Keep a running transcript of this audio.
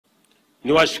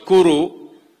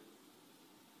niwashukuru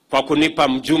kwa kunipa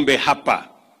mjumbe hapa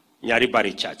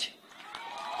Nyaribari chache.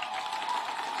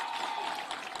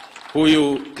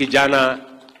 Huyu kijana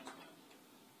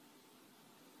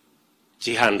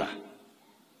Chihanda.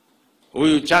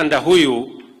 Huyu Chanda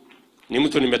huyu ni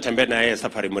mtu nimetembea na yeye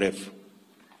safari mrefu.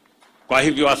 Kwa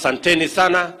hivyo asanteni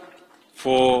sana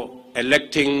for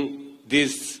electing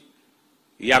this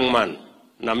young man.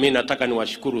 Na mimi nataka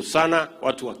niwashukuru sana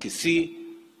watu wa Kisii.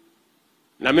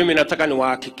 Na mimi nataka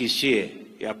niwahakikishie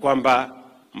ya kwamba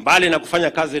mbali na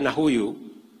kufanya kazi na huyu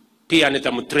pia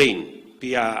nitamtrain,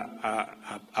 pia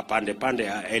apande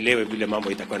aelewe vile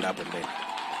mambo itakwenda hapo mbele.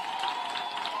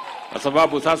 Kwa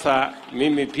sababu sasa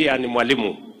mimi pia ni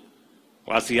mwalimu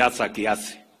wa siasa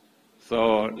kiasi.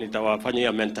 So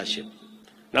nitawafanyia mentorship.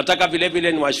 Nataka vile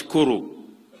vile niwashukuru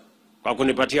kwa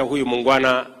kunipatia huyu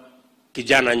mungwana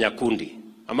kijana Nyakundi,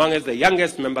 among the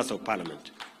youngest members of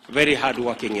parliament, very hard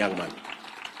working young man,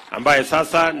 ambaye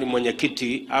sasa ni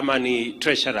mwenyekiti ama ni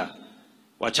treasurer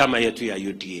wa chama yetu ya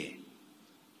UDA.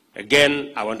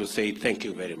 Again, I want to say thank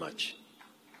you very much.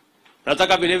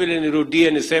 Nataka vile vile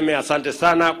nirudie niseme asante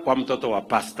sana kwa mtoto wa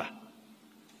pastor.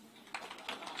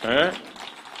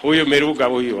 Huyu Meruga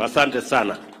huyu, asante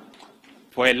sana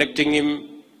for electing him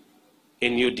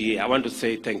in UDA. I want to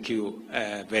say thank you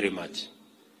very much.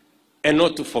 And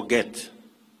not to forget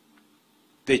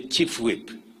the chief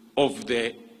whip of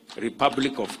the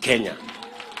Republic of Kenya.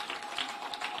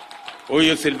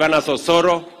 Huyu Silvana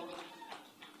Osoro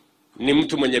ni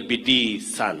mtu mwenye bidii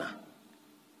sana.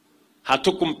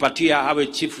 Hatukumpatia awe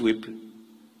chief whip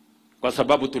kwa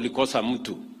sababu tulikosa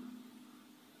mtu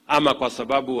ama kwa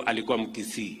sababu alikuwa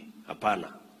Mkisii.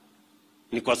 Hapana.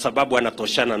 Ni kwa sababu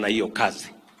anatoshana na hiyo kazi.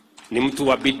 Ni mtu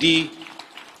wa bidii,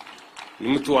 ni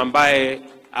mtu ambaye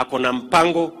ako na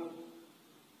mpango,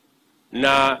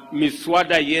 na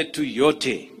miswada yetu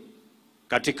yote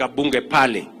katika bunge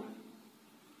pale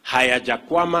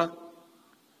hayajakwama,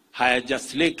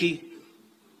 hayajasleki.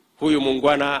 Huyu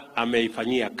mungwana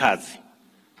ameifanyia kazi.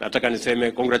 Nataka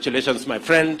niseme congratulations my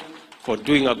friend for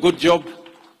doing a good job.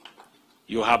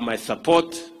 You have my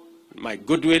support, my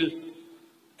goodwill,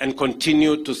 and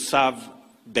continue to serve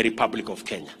the Republic of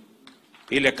Kenya.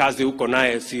 Ile kazi uko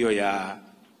naye sio ya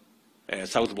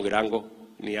South Mugirango,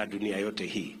 ni ya dunia yote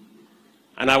hii.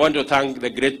 And I want to thank the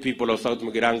great people of South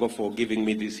Mugirango for giving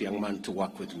me this young man to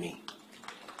work with me.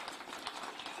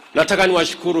 Nataka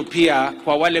niwashukuru pia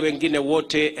kwa wale wengine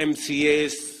wote,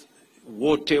 MCAs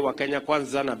wote wa Kenya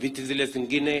Kwanza na viti zile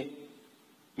zingine.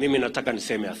 Mimi nataka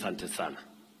niseme asante sana.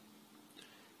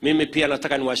 Mimi pia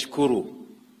nataka niwashukuru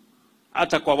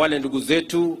hata kwa wale ndugu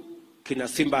zetu kina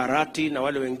Simba Arati na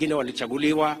wale wengine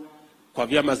walichaguliwa kwa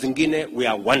vyama zingine. We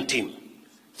are one team.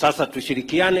 Sasa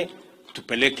tushirikiane,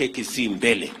 tupeleke Kisii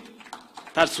mbele.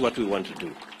 That's what we want to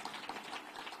do.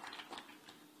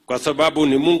 Kwa sababu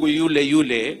ni Mungu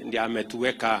yule ndiye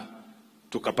ametuweka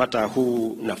tukapata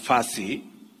huu nafasi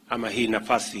ama hii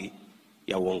nafasi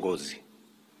ya uongozi.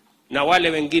 Na wale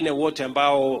wengine wote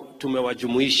ambao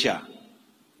tumewajumuisha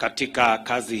katika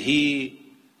kazi hii,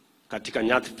 katika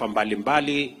nyadhifa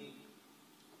mbalimbali,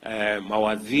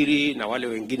 mawaziri na wale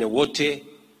wengine wote.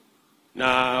 Na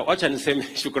wacha niseme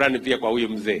shukrani pia kwa huyu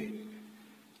mzee,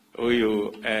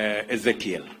 huyu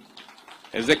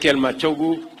Ezekiel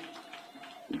Machogu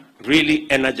really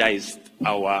energized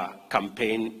our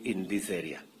campaign in this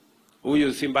area.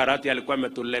 Huyu Simba Arati alikuwa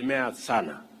ametulemea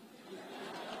sana.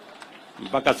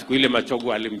 Mpaka siku ile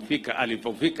Machogu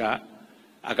alipofika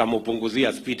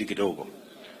akamupunguzia speed kidogo.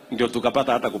 Ndio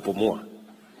tukapata hata kupumua.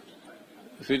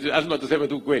 Lazima tuseme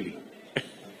tu kweli.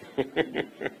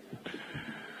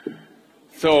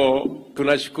 So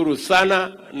tunashukuru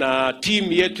sana na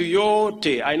team yetu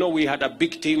yote. I know we had a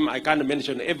big team. I can't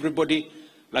mention everybody.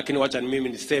 Lakini wacha mimi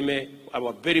niseme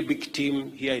our very big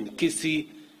team here in Kisii.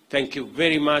 Thank you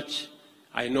very much.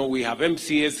 I know we have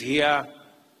MCAs here.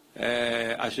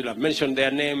 I should have mentioned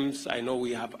their names. I know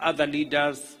we have other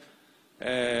leaders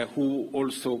who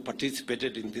also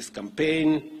participated in this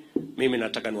campaign. Mimi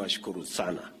nataka niwashukuru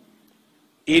sana.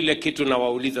 Ile kitu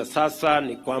nawauliza sasa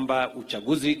ni kwamba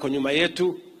uchaguzi iko nyuma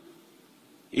yetu.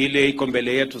 Ile iko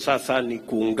mbele yetu sasa ni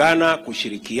kuungana,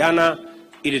 kushirikiana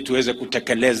ili tuweze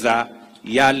kutekeleza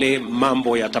yale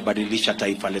mambo yatabadilisha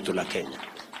taifa letu la Kenya.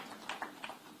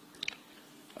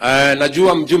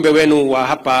 Najua mjumbe wenu wa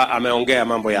hapa ameongea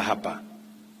mambo ya hapa.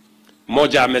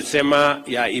 Mmoja amesema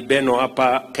ya Ibeno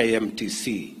hapa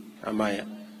KMTC ama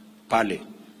pale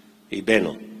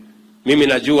Ibeno. Mimi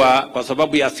najua kwa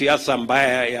sababu ya siasa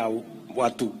mbaya ya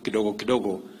watu kidogo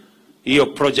kidogo, hiyo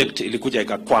project ilikuja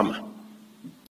ikakwama.